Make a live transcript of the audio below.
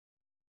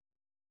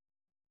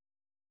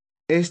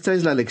Esta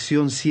es la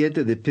lección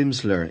 7 de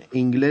Pimsleur,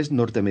 Inglés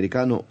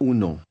Norteamericano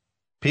 1.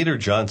 Peter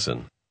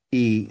Johnson,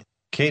 Y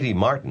Katie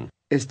Martin.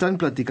 están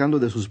platicando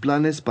de sus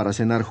planes para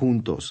cenar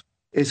juntos.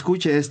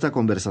 Escuche esta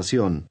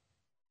conversación.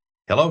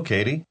 Hello,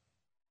 Katie.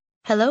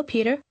 Hello,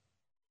 Peter.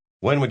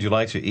 When would you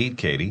like to eat,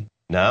 Katie?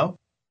 Now?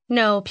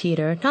 No,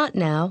 Peter, not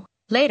now.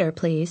 Later,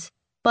 please.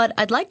 But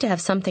I'd like to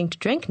have something to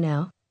drink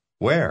now.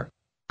 Where?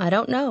 I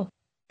don't know.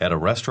 At a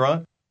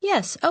restaurant?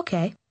 Yes,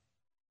 okay.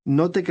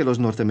 Note que los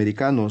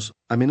norteamericanos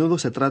a menudo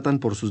se tratan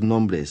por sus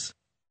nombres,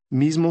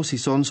 mismo si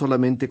son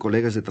solamente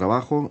colegas de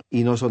trabajo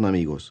y no son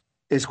amigos.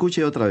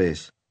 Escuche otra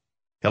vez.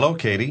 Hello,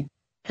 Katie.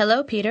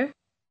 Hello, Peter.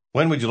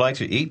 When would you like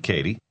to eat,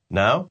 Katie?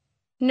 Now?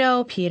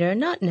 No, Peter,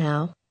 not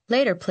now.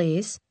 Later,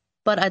 please.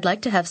 But I'd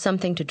like to have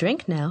something to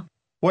drink now.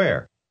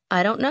 Where?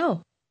 I don't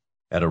know.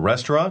 At a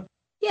restaurant?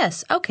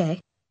 Yes,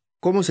 okay.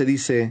 ¿Cómo se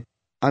dice?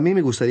 A mí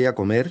me gustaría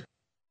comer.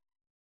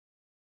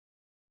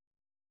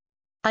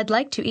 I'd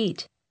like to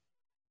eat.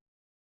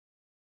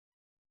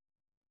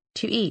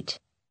 To eat.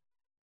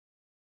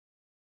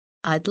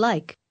 I'd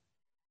like.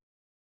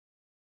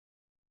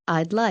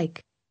 I'd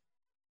like.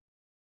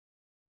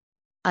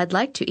 I'd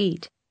like to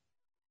eat.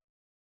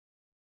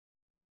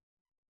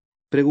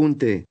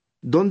 Pregunte,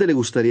 ¿dónde le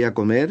gustaría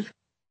comer?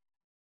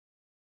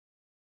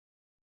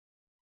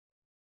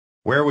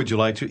 Where would you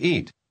like to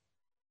eat?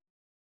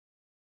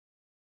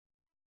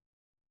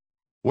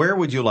 Where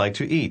would you like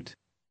to eat?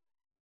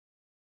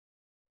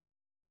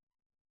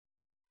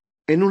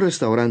 En un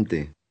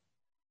restaurante.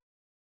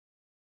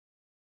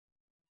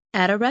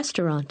 At a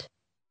restaurant.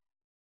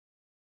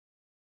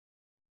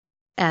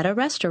 At a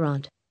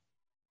restaurant.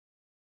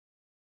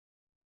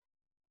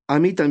 A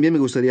mí también me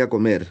gustaría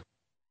comer.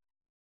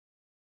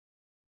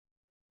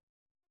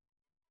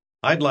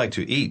 I'd like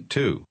to eat,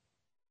 too.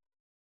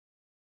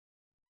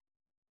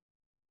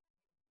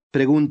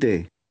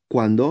 Pregunte,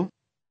 ¿cuándo?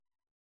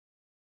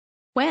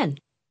 When?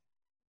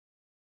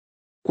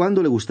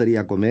 ¿Cuándo le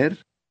gustaría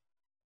comer?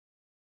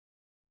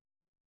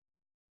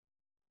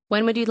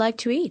 When would you like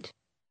to eat?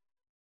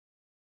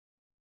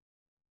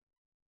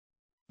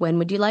 When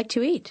would you like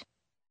to eat?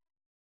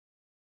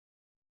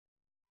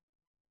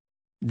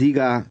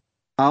 Diga,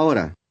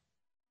 ahora.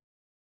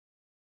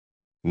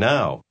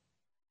 Now.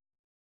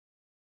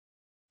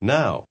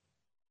 Now.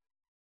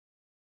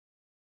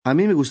 A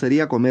mí me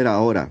gustaría comer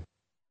ahora.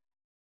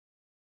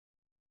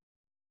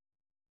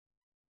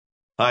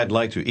 I'd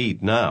like to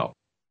eat now.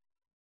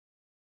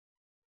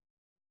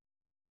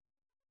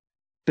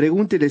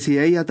 Pregúntele si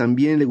a ella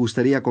también le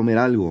gustaría comer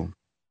algo.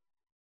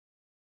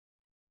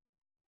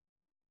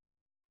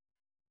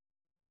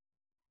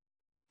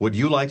 Would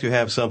you like to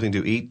have something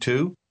to eat,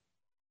 too?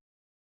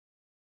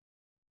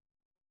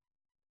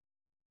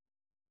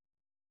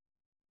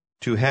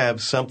 To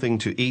have something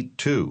to eat,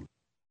 too.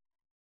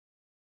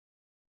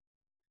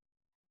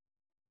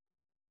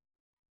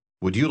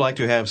 Would you like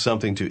to have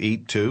something to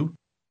eat, too?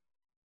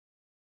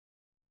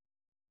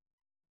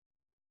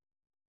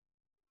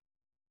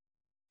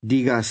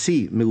 Diga,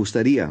 sí, me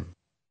gustaría.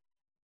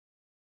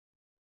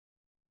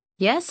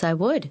 Yes, I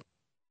would.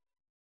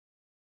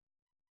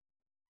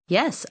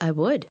 Yes, I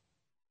would.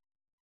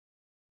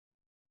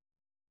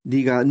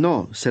 Diga,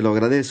 no, se lo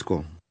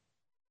agradezco.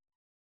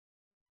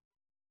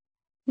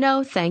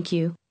 No, thank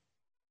you.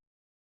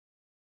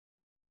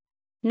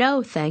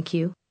 No, thank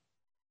you.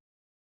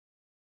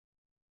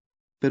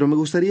 Pero me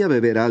gustaría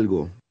beber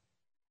algo.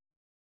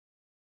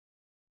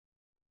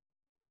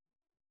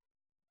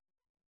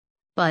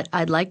 But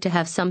I'd like to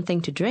have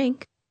something to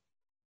drink.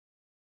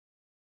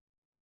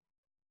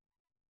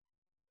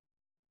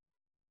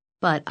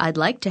 But I'd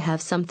like to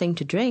have something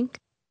to drink.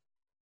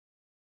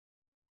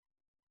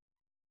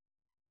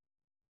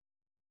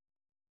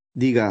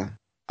 Diga,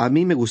 a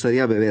mí me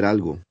gustaría beber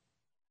algo.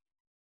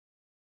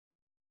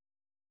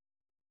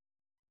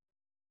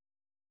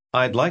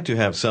 I'd like to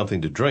have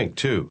something to drink,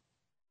 too.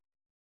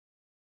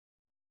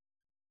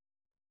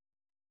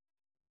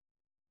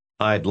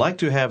 I'd like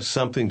to have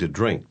something to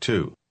drink,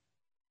 too.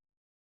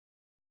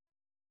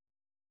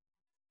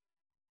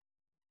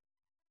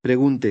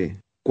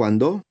 Pregunte,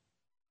 ¿cuándo?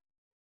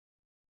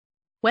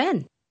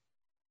 When?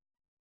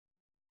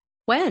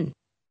 When?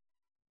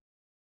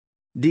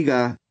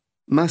 Diga,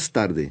 más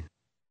tarde.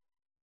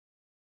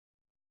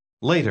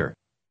 Later.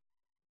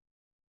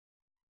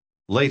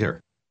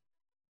 Later.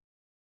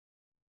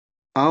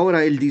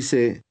 Ahora él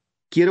dice,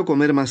 quiero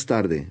comer más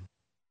tarde.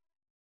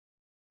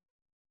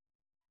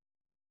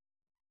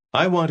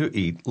 I want to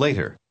eat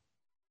later.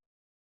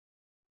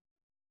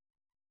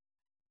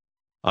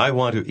 I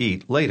want to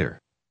eat later.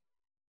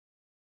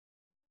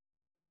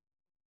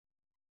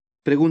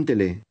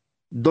 Pregúntele,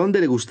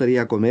 ¿dónde le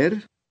gustaría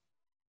comer?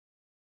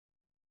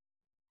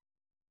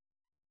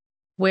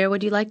 Where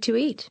would you like to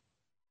eat?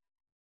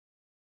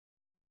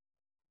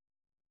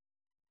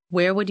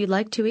 Where would you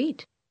like to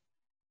eat?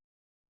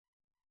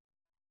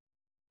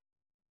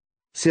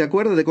 ¿Se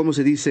acuerda de cómo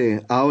se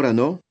dice ahora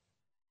no?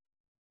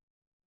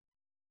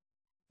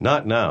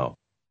 Not now.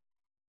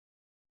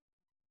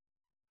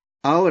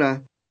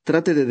 Ahora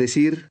trate de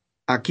decir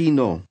aquí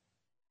no.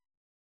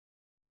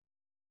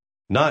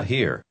 Not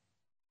here.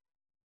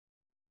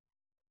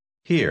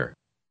 Here.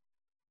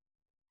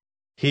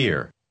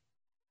 Here.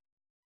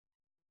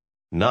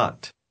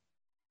 Not.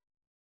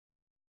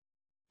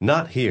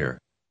 Not here.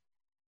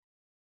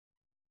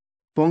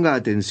 Ponga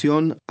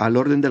atención al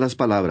orden de las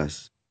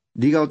palabras.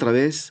 Diga otra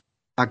vez,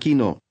 aquí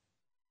no.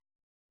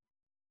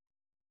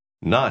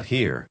 Not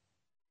here.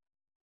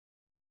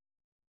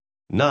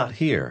 Not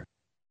here.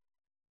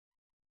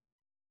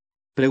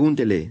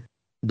 Pregúntele,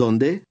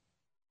 ¿dónde?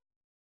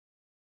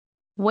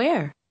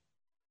 Where?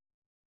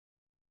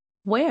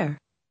 Where?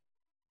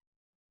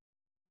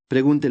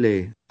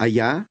 Pregúntele,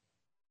 ¿allá?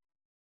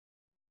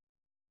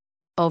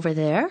 Over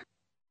there?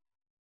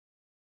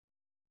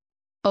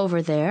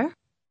 Over there?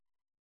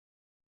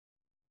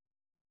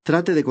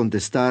 Trate de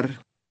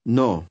contestar,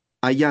 no,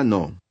 allá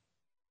no.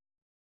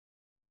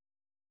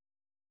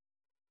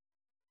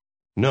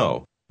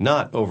 No,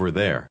 not over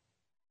there.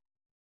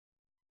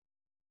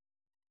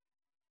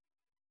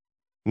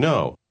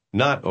 No,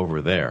 not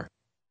over there.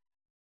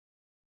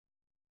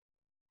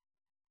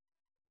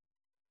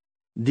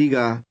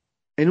 Diga,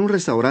 en un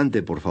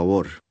restaurante, por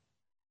favor.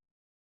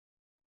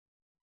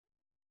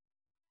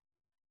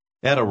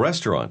 At a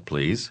restaurant,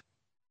 please.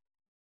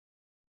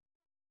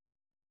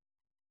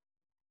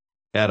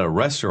 At a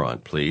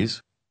restaurant,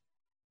 please.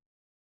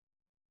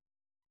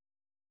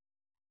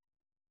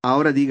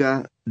 Ahora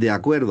diga, de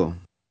acuerdo.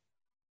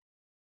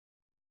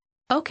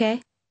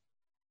 Okay.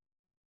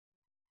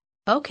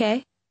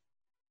 Okay.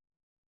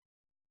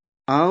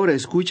 Ahora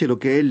escuche lo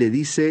que él le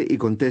dice y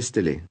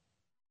contéstele.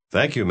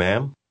 Thank you,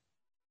 ma'am.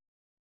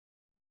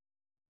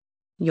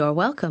 You're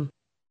welcome.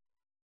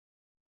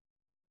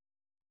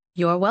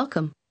 You're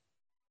welcome.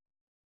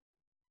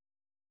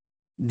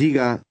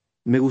 Diga,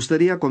 me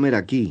gustaría comer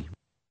aquí.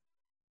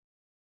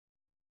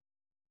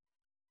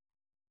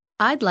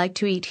 I'd like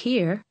to eat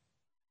here.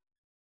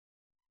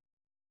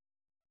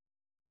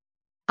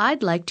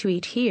 I'd like to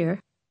eat here.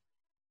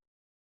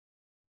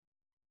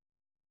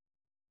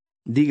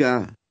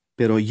 Diga,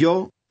 pero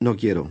yo no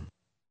quiero.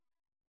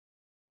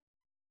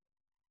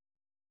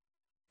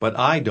 But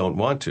I don't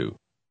want to.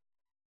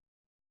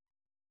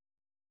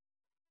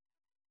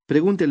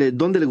 Pregúntele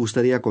dónde le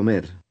gustaría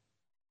comer.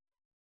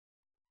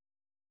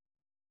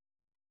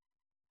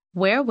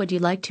 Where would you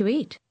like to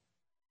eat?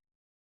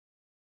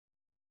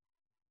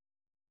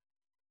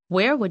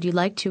 Where would you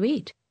like to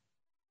eat?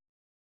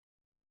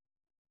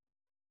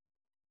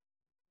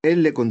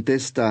 Él le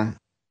contesta,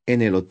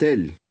 en el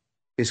hotel.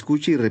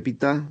 Escuche y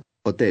repita,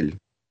 hotel.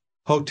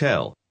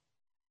 Hotel.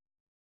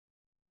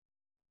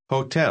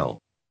 Hotel.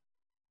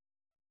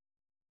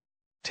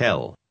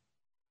 Tell.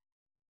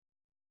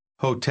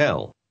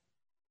 Hotel.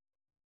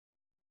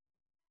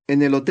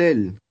 En el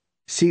hotel.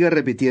 Siga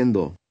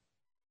repitiendo.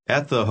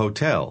 At the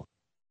hotel.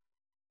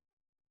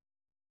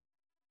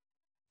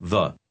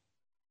 The.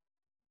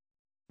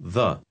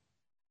 The.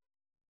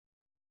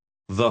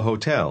 The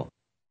hotel.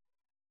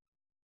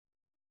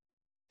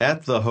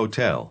 At the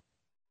hotel.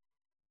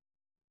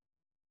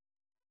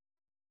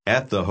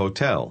 At the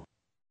hotel.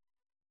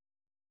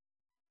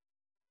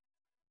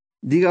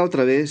 Diga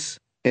otra vez,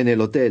 en el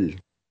hotel.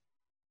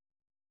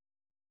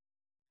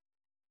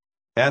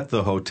 At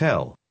the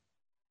hotel.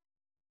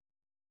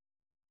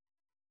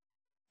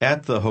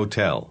 At the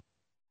hotel.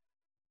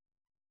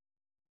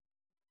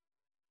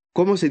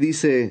 ¿Cómo se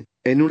dice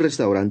en un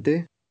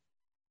restaurante?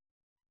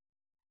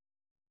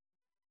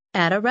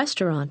 At a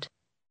restaurant.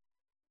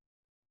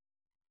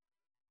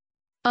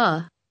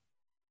 At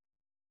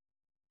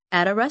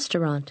a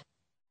restaurant.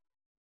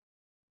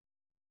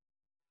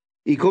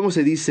 ¿Y cómo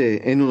se dice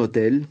en un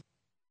hotel?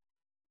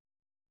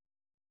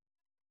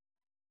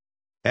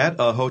 At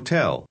a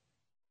hotel.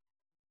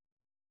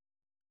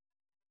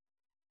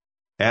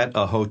 At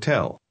a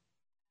hotel.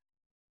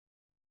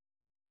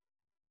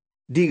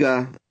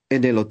 Diga,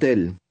 en el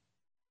hotel.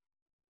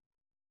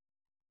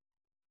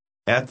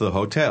 At the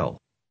hotel.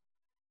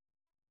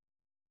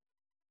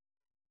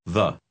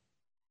 The.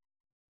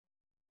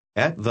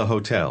 At the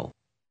hotel.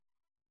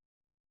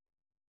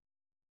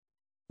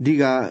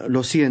 Diga,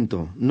 lo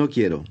siento, no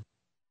quiero.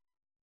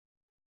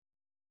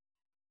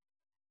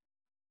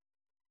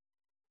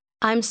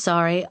 I'm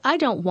sorry, I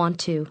don't want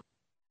to.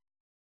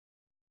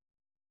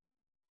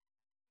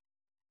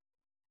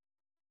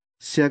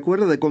 ¿Se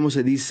acuerda de cómo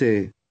se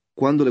dice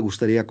cuándo le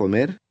gustaría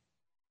comer?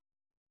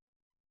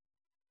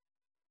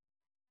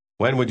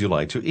 When would you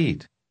like to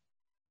eat?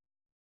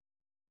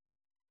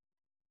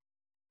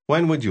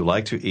 When would you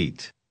like to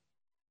eat?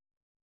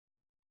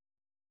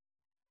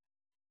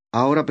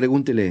 Ahora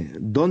pregúntele,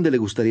 ¿dónde le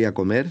gustaría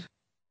comer?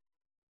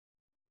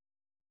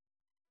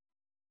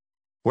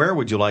 Where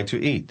would you like to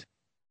eat?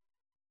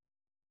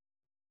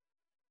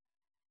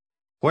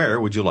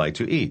 Where would you like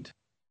to eat?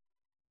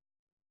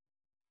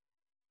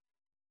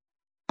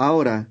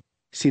 Ahora,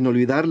 sin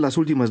olvidar las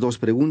últimas dos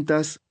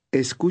preguntas,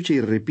 escuche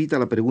y repita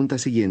la pregunta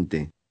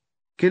siguiente.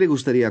 ¿Qué le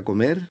gustaría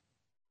comer?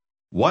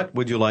 What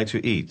would you like to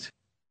eat?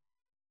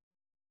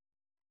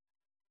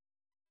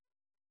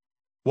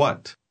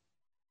 What?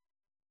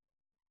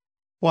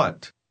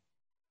 What?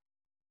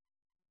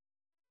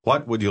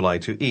 What would you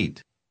like to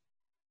eat?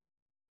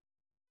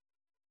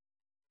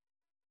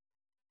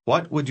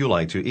 What would you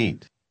like to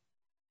eat?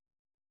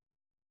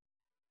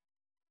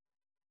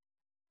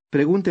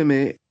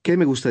 Pregúnteme qué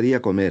me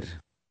gustaría comer.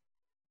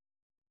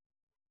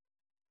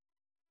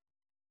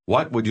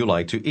 What would you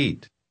like to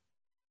eat?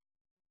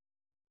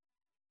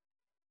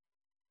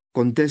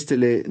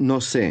 Contéstele no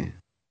sé.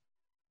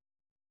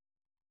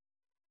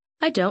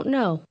 I don't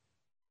know.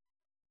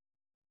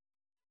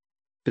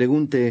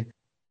 Pregunte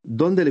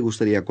 ¿dónde le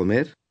gustaría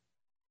comer?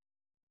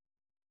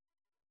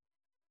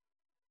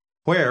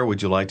 Where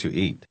would you like to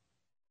eat?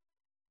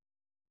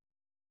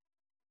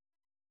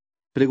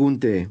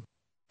 Pregunte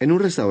 ¿en un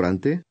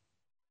restaurante?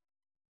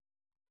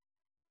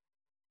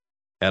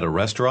 At a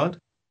restaurant?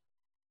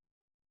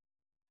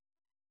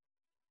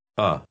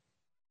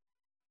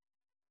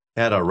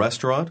 At a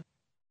restaurant?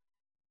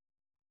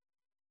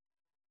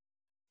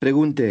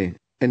 Pregunte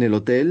 ¿en el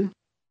hotel?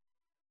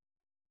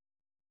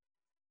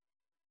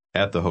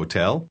 At the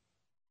hotel?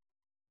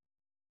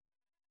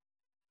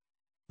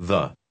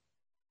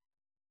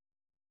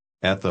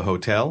 At the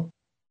hotel?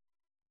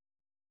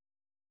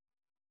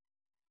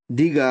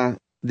 Diga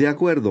de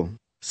acuerdo.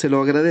 Se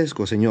lo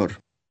agradezco, señor.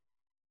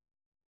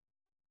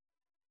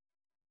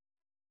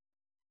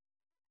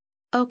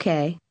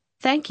 Okay.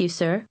 Thank you,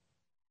 sir.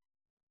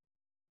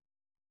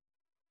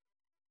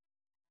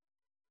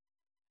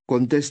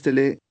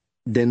 Contéstele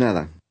de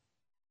nada.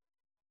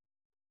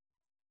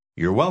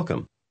 You're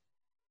welcome.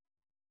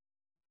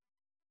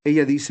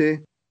 Ella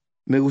dice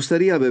me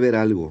gustaría beber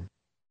algo.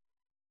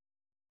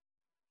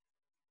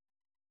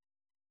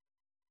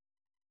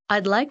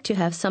 I'd like to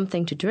have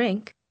something to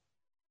drink.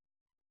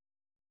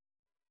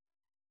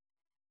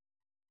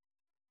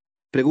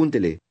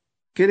 Pregúntele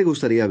 ¿qué le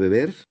gustaría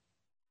beber?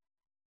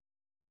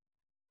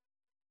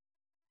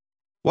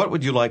 What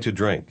would you like to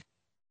drink?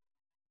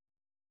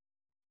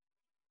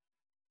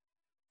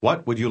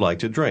 What would you like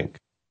to drink?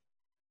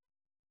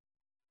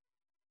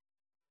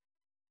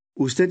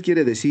 Usted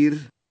quiere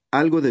decir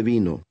algo de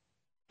vino.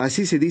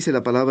 Así se dice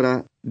la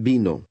palabra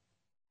vino.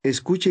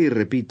 Escuche y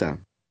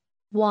repita.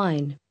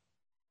 Wine.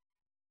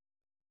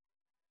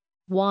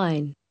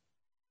 Wine.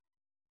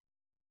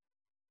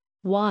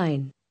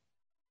 Wine.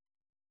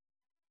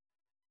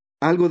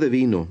 Algo de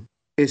vino.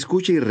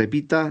 Escuche y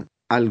repita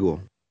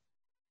algo.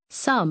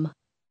 Some.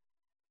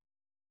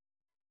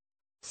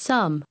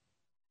 Some.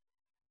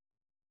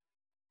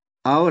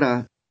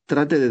 Ahora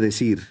trate de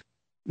decir,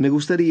 me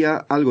gustaría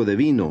algo de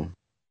vino.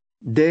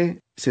 De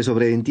se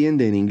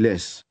sobreentiende en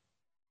inglés.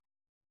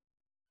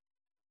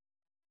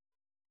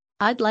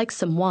 I'd like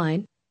some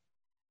wine.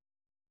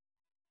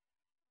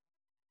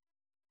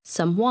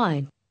 Some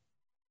wine.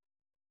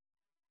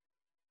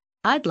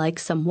 I'd like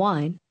some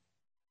wine.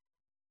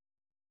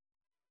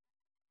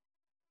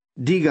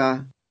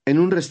 Diga, en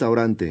un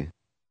restaurante.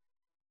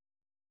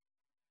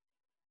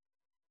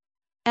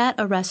 At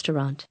a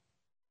restaurant.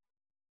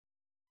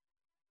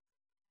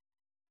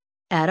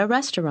 At a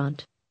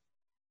restaurant.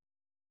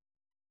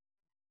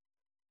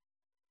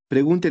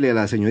 Pregúntele a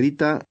la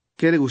señorita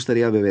qué le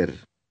gustaría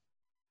beber.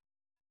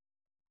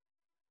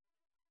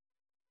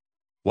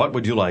 What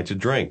would you like to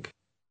drink?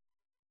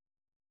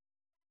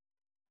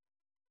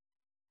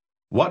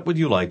 What would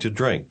you like to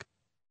drink?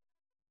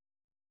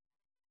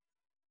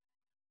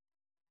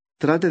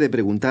 Trate de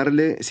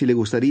preguntarle si le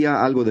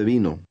gustaría algo de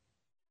vino.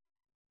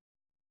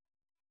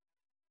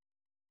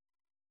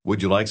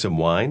 Would you like some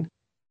wine?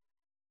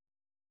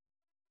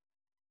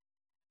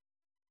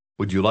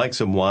 Would you like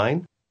some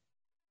wine?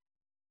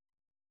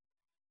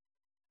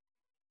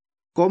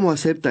 ¿Cómo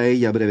acepta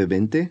ella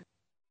brevemente?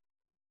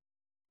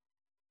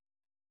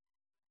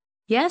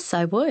 Yes,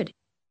 I would.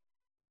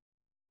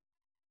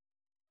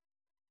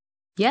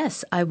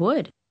 Yes, I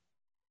would.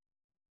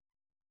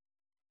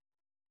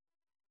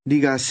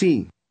 Diga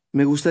sí,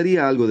 me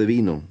gustaría algo de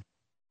vino.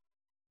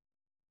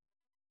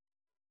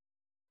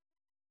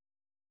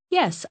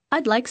 Yes,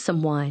 I'd like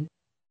some wine.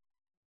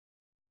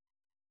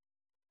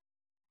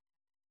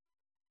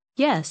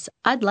 Yes,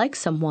 I'd like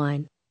some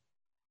wine.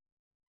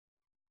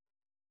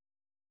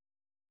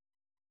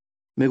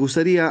 Me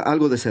gustaría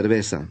algo de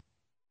cerveza.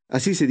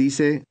 Así se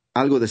dice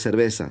algo de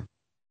cerveza.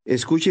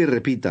 Escuche y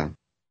repita.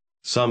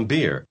 Some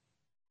beer.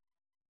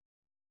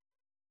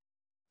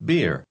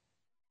 Beer.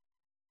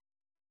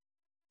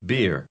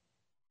 Beer.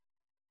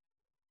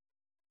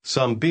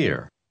 Some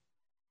beer.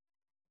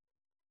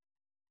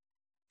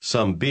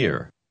 Some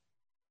beer.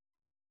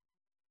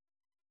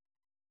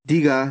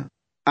 Diga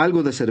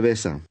algo de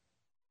cerveza.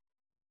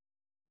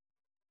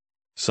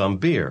 Some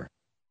beer.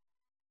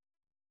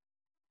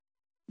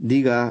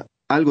 Diga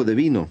algo de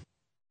vino.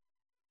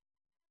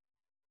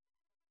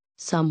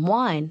 Some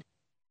wine.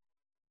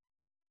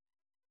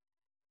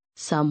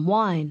 Some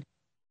wine.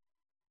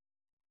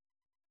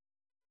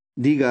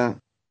 Diga,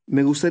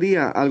 me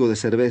gustaría algo de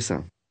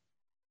cerveza.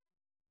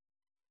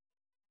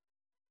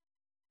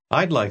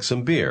 I'd like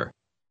some beer.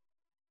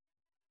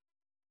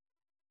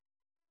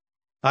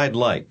 I'd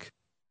like.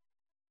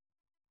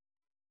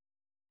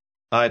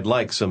 I'd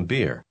like some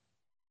beer.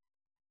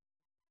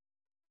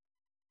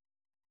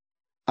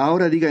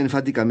 Ahora diga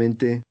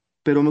enfáticamente,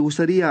 pero me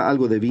gustaría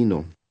algo de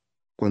vino.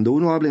 Cuando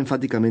uno habla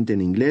enfáticamente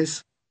en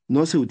inglés,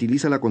 no se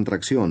utiliza la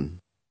contracción.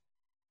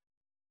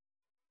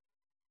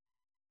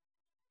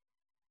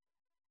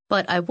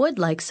 But I would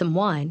like some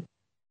wine.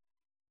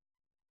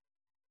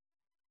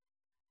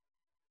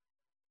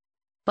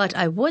 But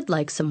I would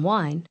like some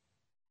wine.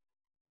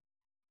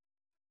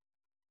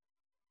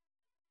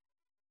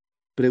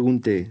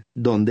 Pregunte,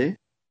 ¿dónde?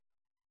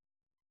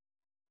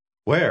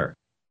 Where?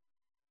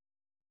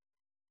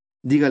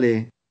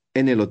 Dígale,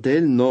 en el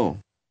hotel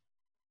no.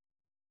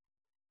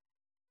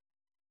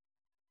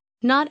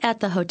 Not at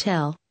the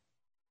hotel.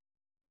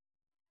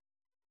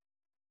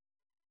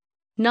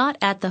 Not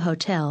at the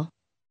hotel.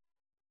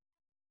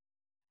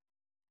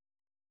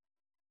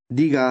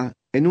 Diga,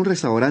 en un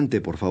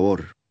restaurante, por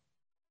favor.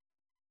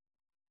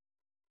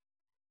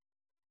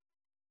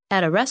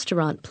 At a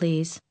restaurant,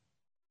 please.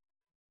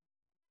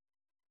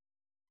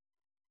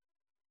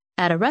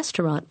 At a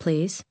restaurant,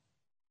 please.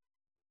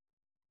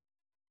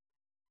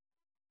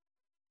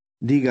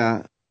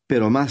 Diga,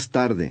 pero más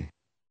tarde.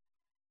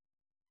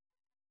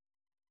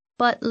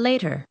 But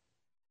later.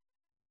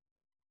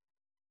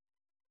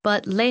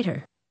 But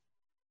later.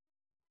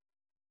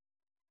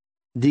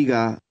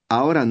 Diga,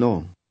 ahora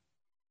no.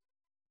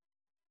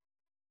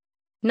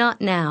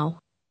 Not now.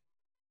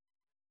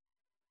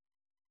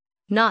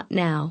 Not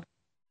now.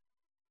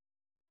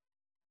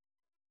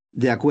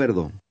 De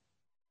acuerdo.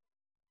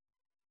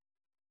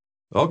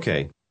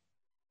 Okay.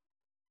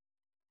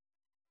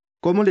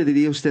 ¿Cómo le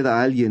diría usted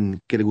a alguien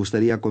que le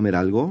gustaría comer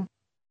algo?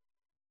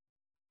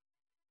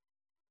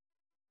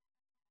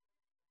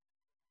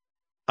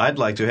 I'd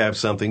like to have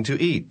something to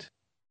eat.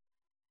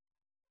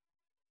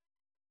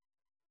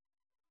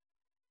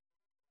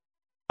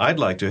 I'd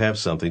like to have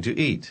something to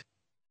eat.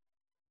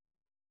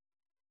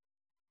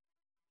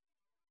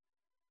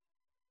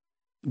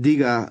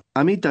 Diga,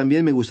 a mí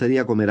también me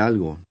gustaría comer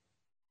algo.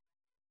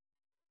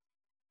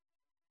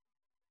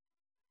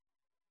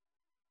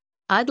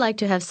 I'd like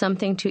to have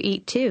something to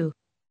eat too.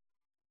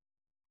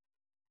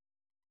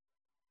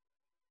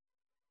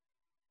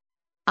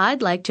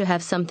 I'd like to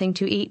have something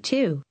to eat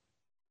too.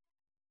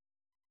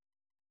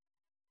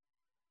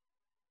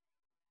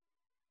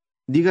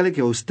 Dígale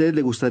que a usted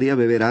le gustaría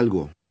beber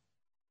algo.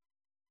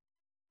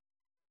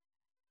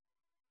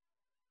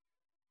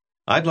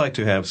 I'd like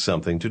to have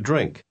something to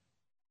drink.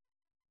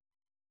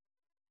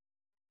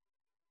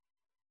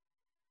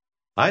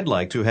 I'd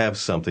like to have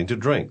something to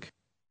drink.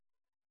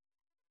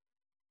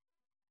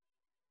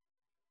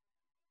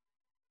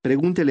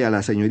 Pregúntele a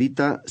la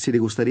señorita si le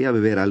gustaría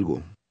beber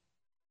algo.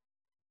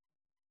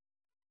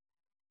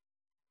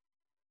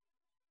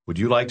 Would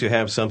you like to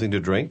have something to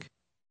drink?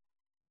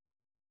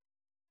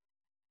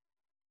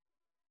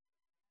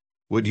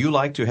 Would you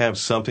like to have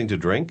something to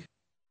drink?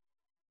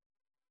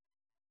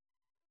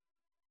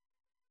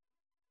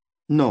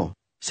 No,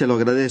 se lo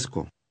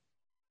agradezco.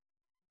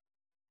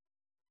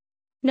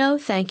 No,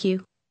 thank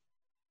you.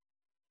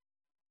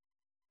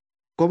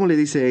 ¿Cómo le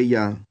dice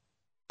ella?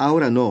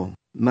 Ahora no,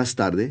 más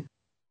tarde.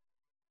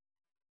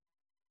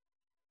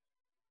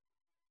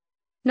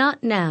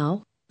 Not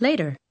now,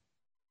 later.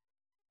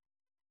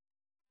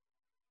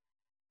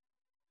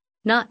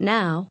 Not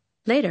now,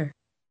 later.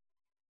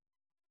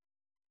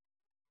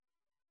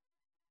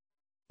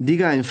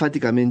 Diga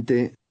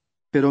enfáticamente,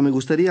 pero me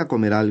gustaría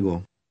comer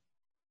algo.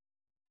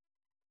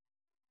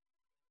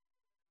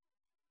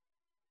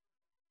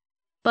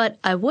 But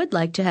I would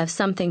like to have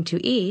something to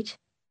eat.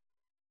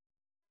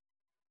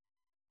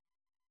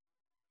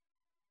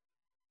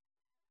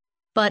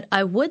 But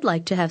I would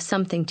like to have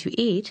something to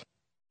eat.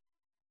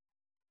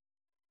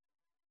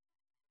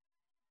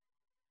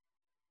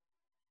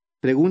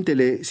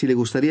 Pregúntele si le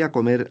gustaría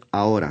comer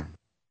ahora.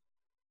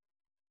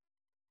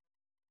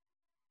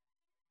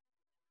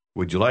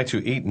 Would you like to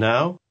eat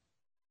now?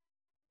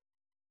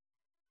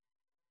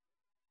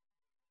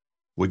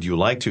 Would you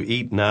like to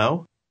eat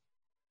now?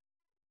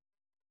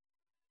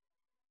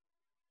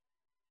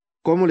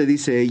 ¿Cómo le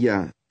dice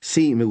ella?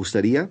 Sí, me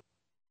gustaría.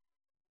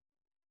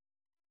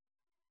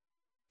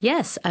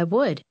 Yes, I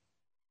would.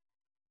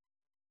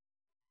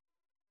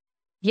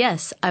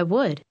 Yes, I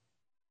would.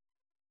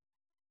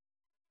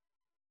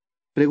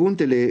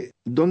 Pregúntele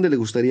dónde le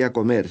gustaría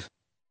comer.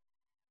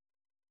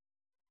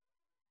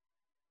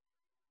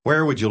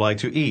 Where would you like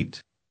to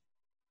eat?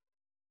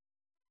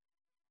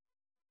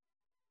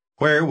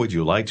 Where would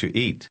you like to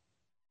eat?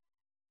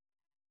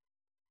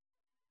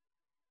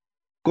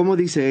 ¿Cómo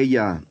dice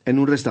ella? ¿En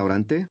un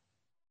restaurante?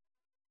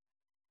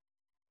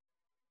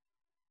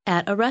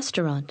 At a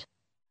restaurant.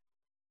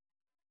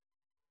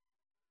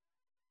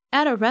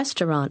 At a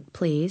restaurant,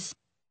 please.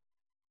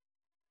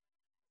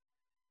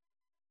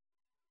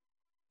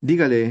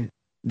 Dígale,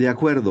 de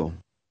acuerdo.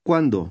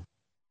 ¿Cuándo?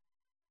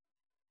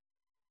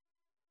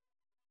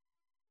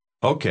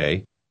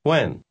 Okay.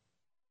 When?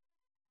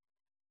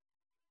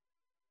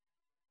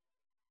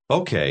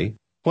 Okay.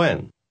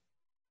 When?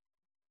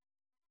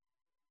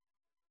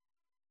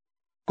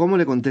 ¿Cómo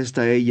le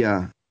contesta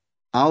ella?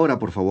 Ahora,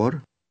 por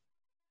favor.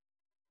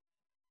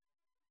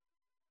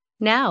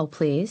 Now,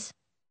 please.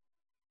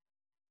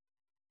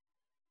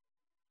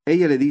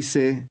 Ella le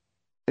dice,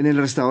 en el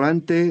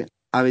restaurante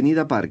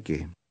Avenida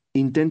Parque.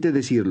 Intente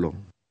decirlo.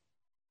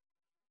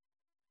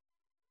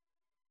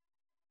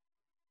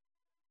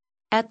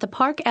 At the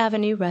Park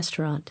Avenue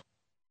restaurant.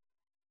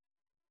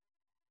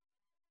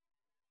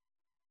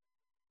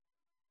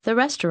 The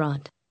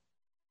restaurant.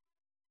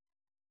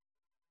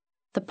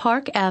 The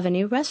Park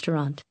Avenue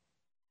restaurant.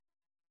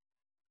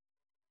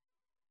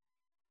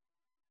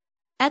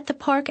 At the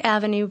Park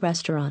Avenue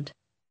restaurant.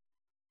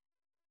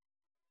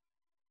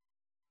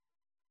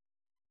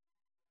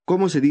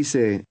 ¿Cómo se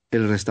dice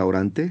el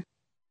restaurante?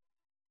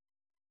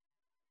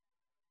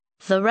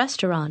 The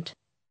restaurant.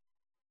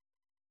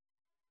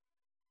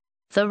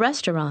 The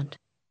restaurant.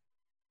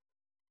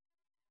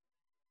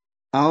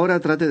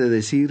 Ahora trate de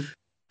decir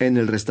en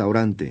el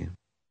restaurante.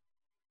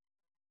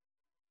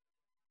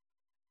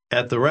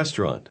 At the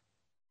restaurant.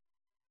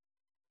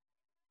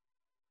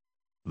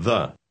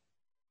 The.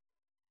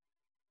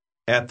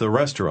 At the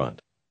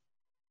restaurant.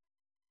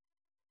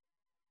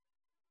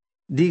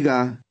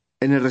 Diga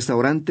en el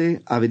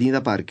restaurante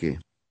Avenida Parque.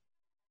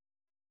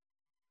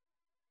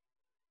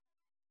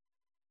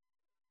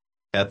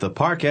 At the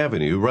Park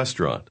Avenue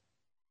restaurant.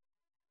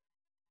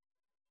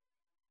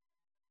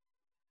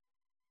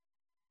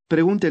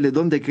 Pregúntele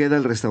dónde queda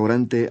el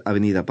restaurante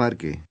Avenida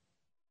Parque.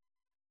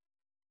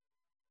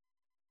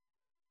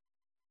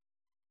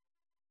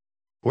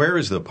 Where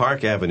is the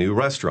Park Avenue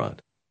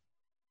restaurant?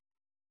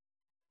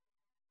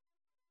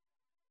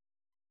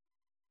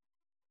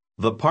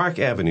 The Park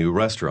Avenue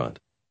restaurant.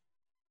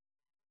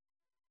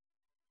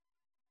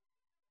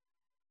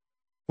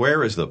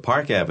 Where is the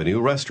Park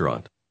Avenue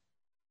restaurant?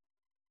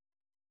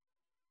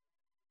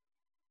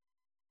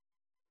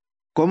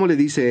 ¿Cómo le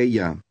dice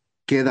ella?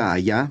 ¿Queda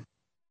allá?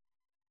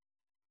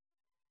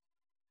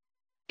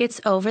 It's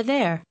over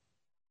there.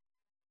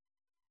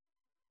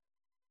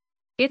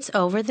 It's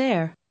over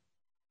there.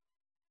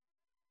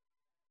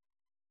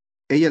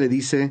 Ella le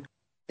dice,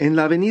 en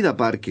la Avenida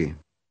Parque.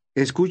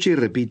 Escuche y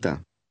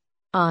repita.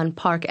 On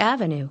Park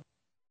Avenue.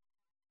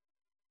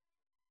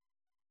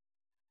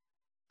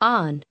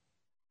 On.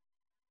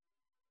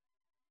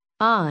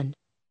 On.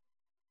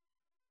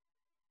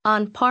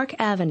 On Park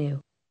Avenue.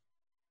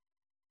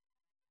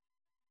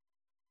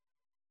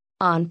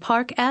 On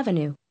Park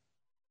Avenue.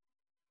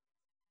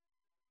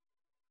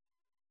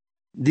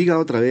 Diga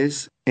otra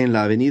vez, en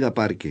la Avenida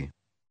Parque.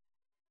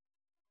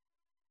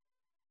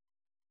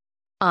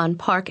 On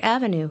Park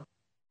Avenue.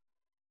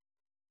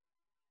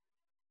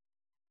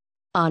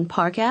 On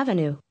Park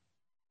Avenue.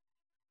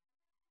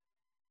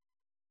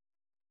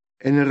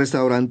 En el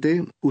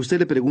restaurante, usted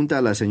le pregunta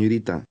a la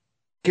señorita,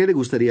 ¿qué le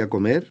gustaría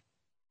comer?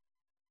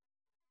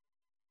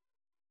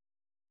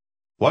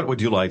 What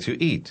would you like to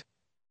eat?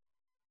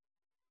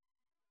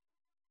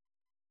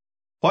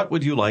 What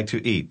would you like to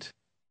eat?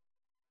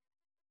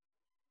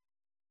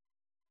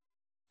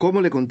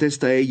 ¿Cómo le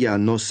contesta ella,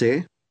 no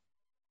sé?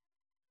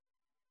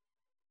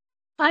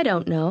 I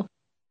don't know.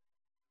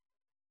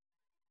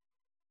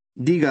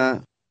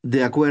 Diga,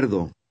 de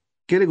acuerdo.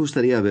 ¿Qué le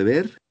gustaría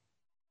beber?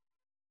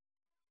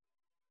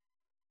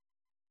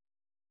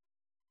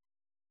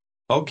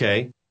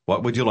 Okay,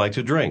 what would you like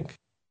to drink?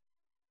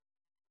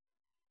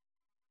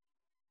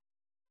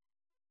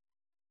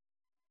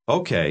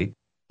 Okay,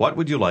 what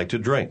would you like to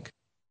drink?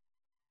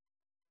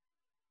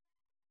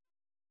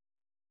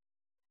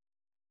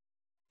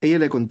 Ella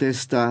le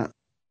contesta,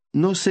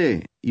 no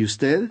sé. ¿Y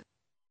usted?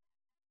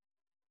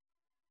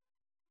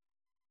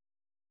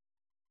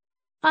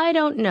 I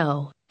don't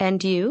know.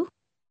 And you?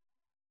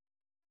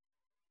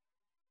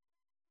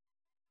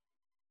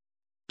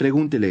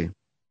 Pregúntele,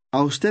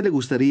 ¿a usted le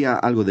gustaría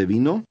algo de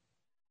vino?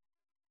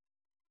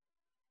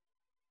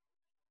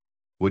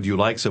 Would you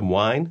like some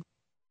wine?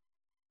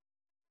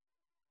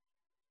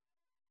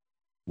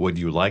 Would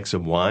you like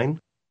some wine?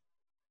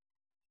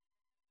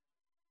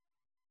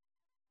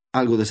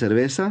 ¿Algo de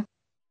cerveza?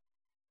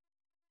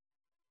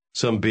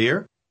 Some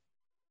beer?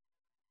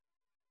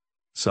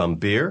 Some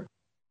beer?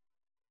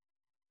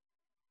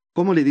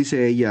 ¿Cómo le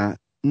dice ella,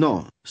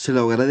 no, se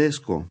lo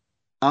agradezco,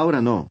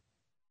 ahora no?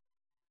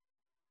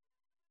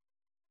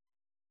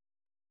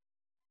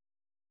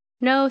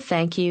 No,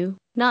 thank you.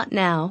 Not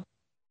now.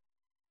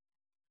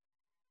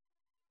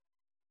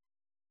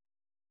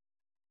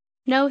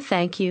 No,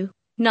 thank you.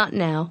 Not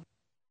now.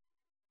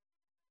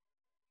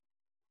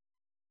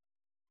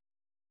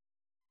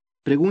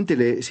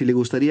 Pregúntele si le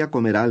gustaría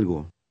comer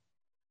algo.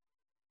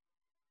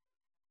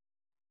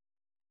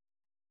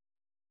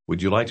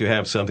 Would you like to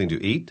have something to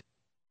eat?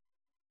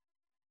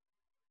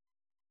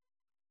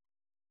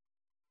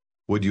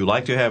 Would you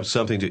like to have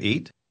something to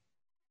eat?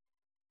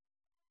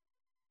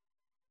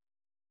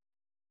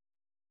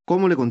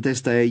 ¿Cómo le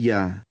contesta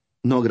ella,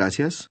 no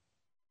gracias?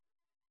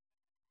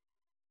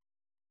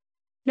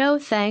 No,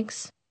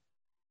 thanks.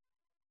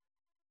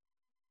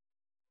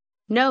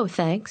 No,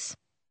 thanks.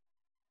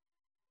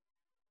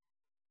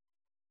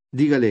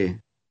 Dígale,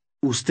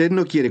 ¿usted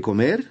no quiere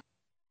comer?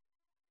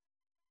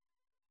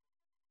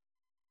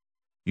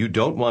 You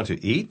don't want to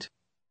eat?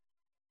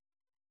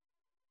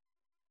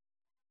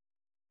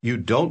 You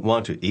don't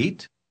want to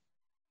eat?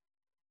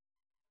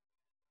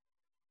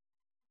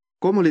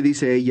 ¿Cómo le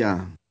dice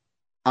ella,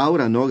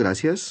 Ahora no,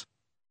 gracias.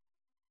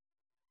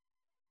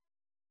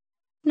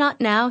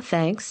 Not now,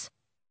 thanks.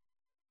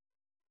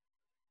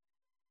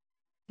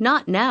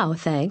 Not now,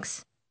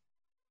 thanks.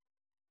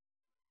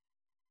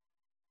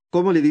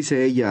 ¿Cómo le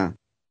dice ella?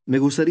 ¿Me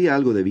gustaría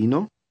algo de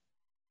vino?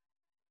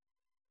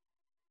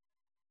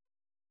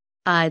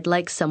 I'd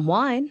like some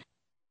wine.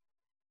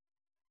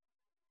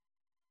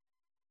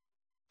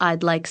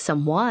 I'd like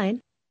some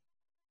wine.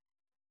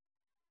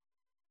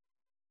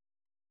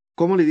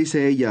 ¿Cómo le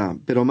dice ella,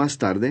 pero más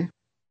tarde?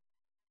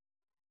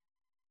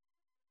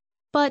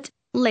 But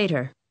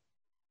later.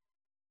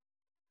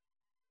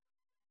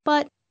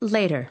 But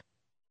later.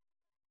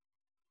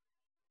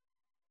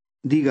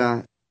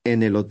 Diga,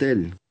 en el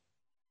hotel.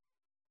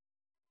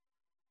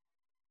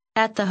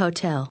 At the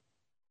hotel.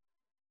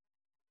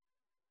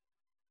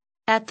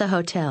 At the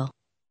hotel.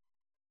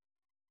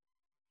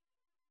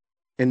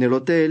 En el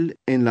hotel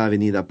en la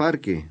avenida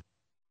Parque.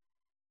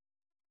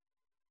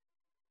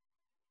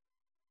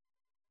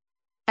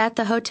 At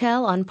the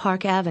hotel on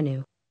Park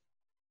Avenue.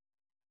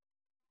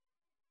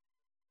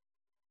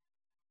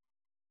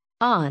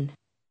 On.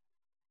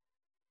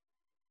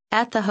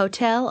 At the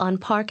hotel on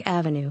Park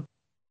Avenue.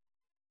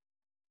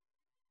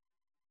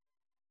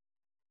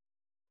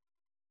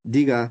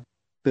 Diga,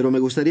 pero me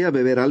gustaría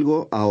beber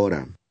algo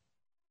ahora.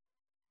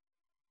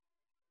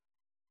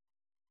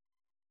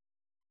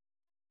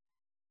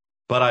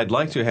 But I'd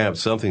like to have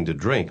something to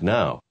drink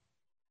now.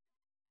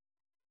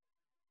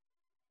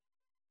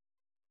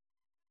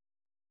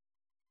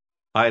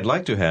 I'd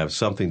like to have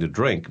something to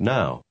drink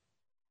now.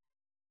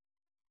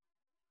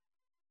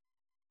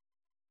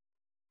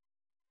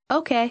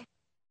 Okay.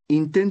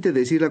 Intente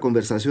decir la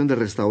conversación del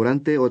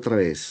restaurante otra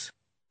vez.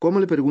 ¿Cómo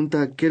le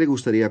pregunta qué le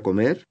gustaría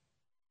comer?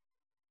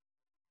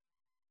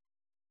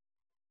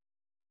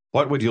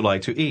 What would you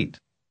like to eat?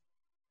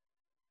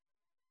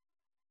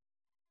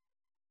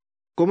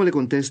 ¿Cómo le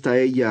contesta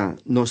ella,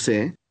 no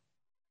sé?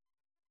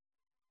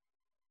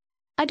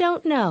 I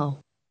don't know.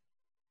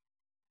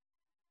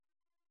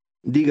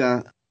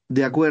 Diga,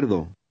 de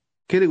acuerdo.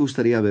 ¿Qué le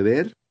gustaría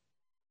beber?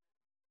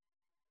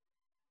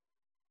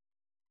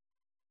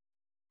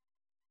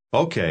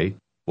 Okay,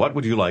 what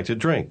would you like to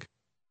drink?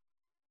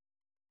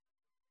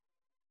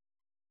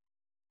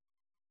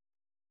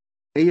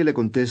 Ella le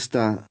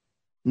contesta,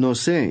 no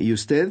sé, ¿y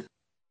usted?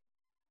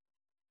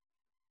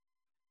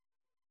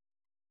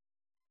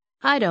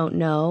 I don't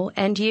know.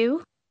 And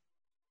you?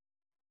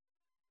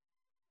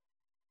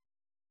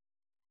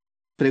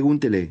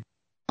 Pregúntele,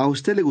 ¿a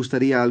usted le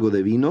gustaría algo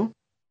de vino?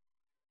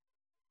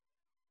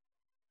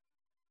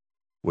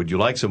 Would you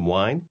like some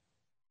wine?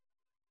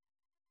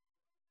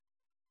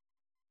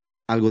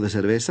 ¿Algo de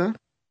cerveza?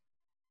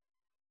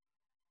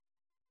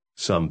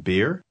 Some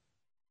beer?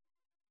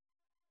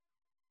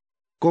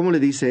 ¿Cómo le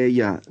dice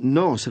ella,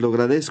 no, se lo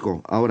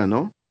agradezco, ahora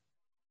no?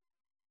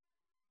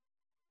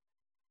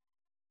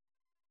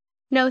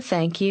 No,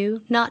 thank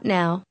you. Not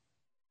now.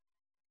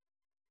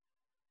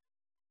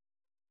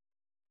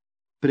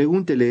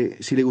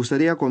 Pregúntele si le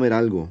gustaría comer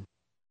algo.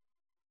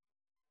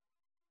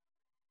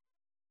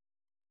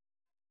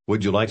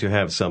 Would you like to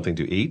have something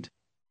to eat?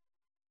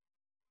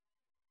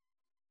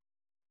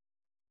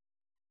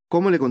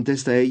 ¿Cómo le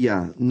contesta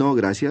ella, no,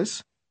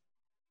 gracias?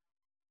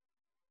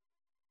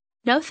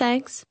 No,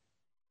 thanks.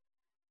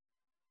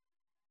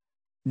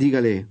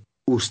 Dígale,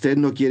 ¿usted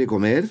no quiere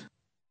comer?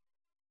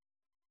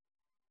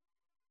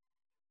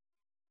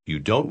 You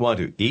don't want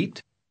to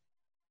eat?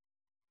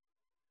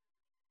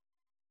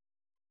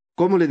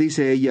 ¿Cómo le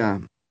dice ella,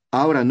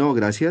 ahora no,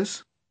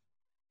 gracias?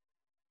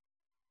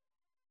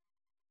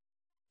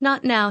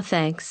 Not now,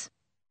 thanks.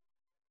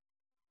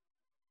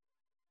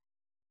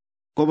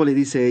 ¿Cómo le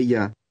dice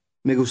ella,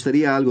 me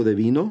gustaría algo de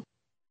vino?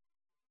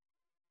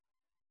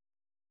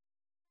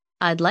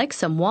 I'd like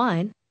some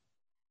wine.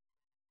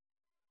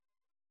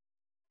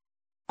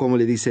 ¿Cómo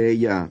le dice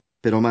ella,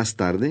 pero más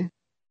tarde?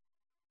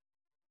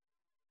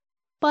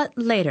 But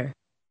later.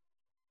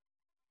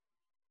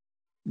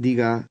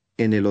 Diga,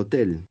 en el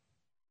hotel.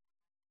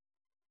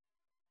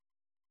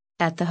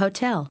 At the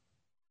hotel.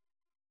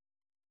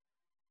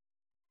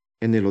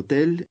 En el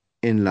hotel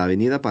en la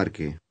avenida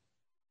Parque.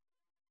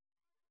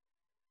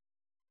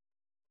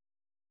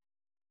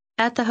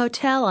 At the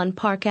hotel on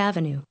Park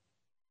Avenue.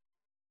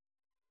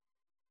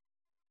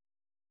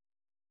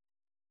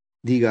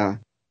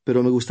 Diga,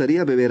 pero me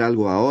gustaría beber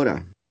algo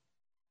ahora.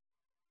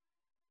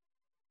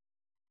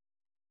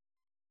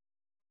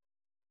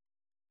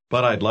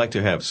 But I'd like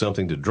to have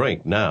something to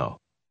drink now.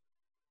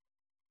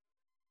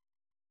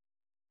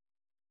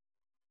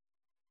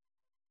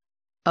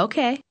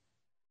 Okay.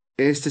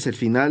 Este es el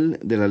final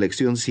de la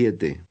lección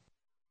 7.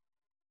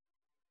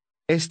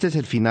 Este es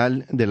el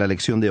final de la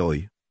lección de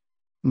hoy.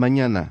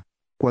 Mañana,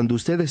 cuando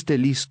usted esté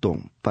listo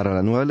para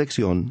la nueva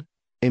lección,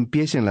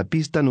 empiece en la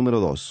pista número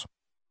 2.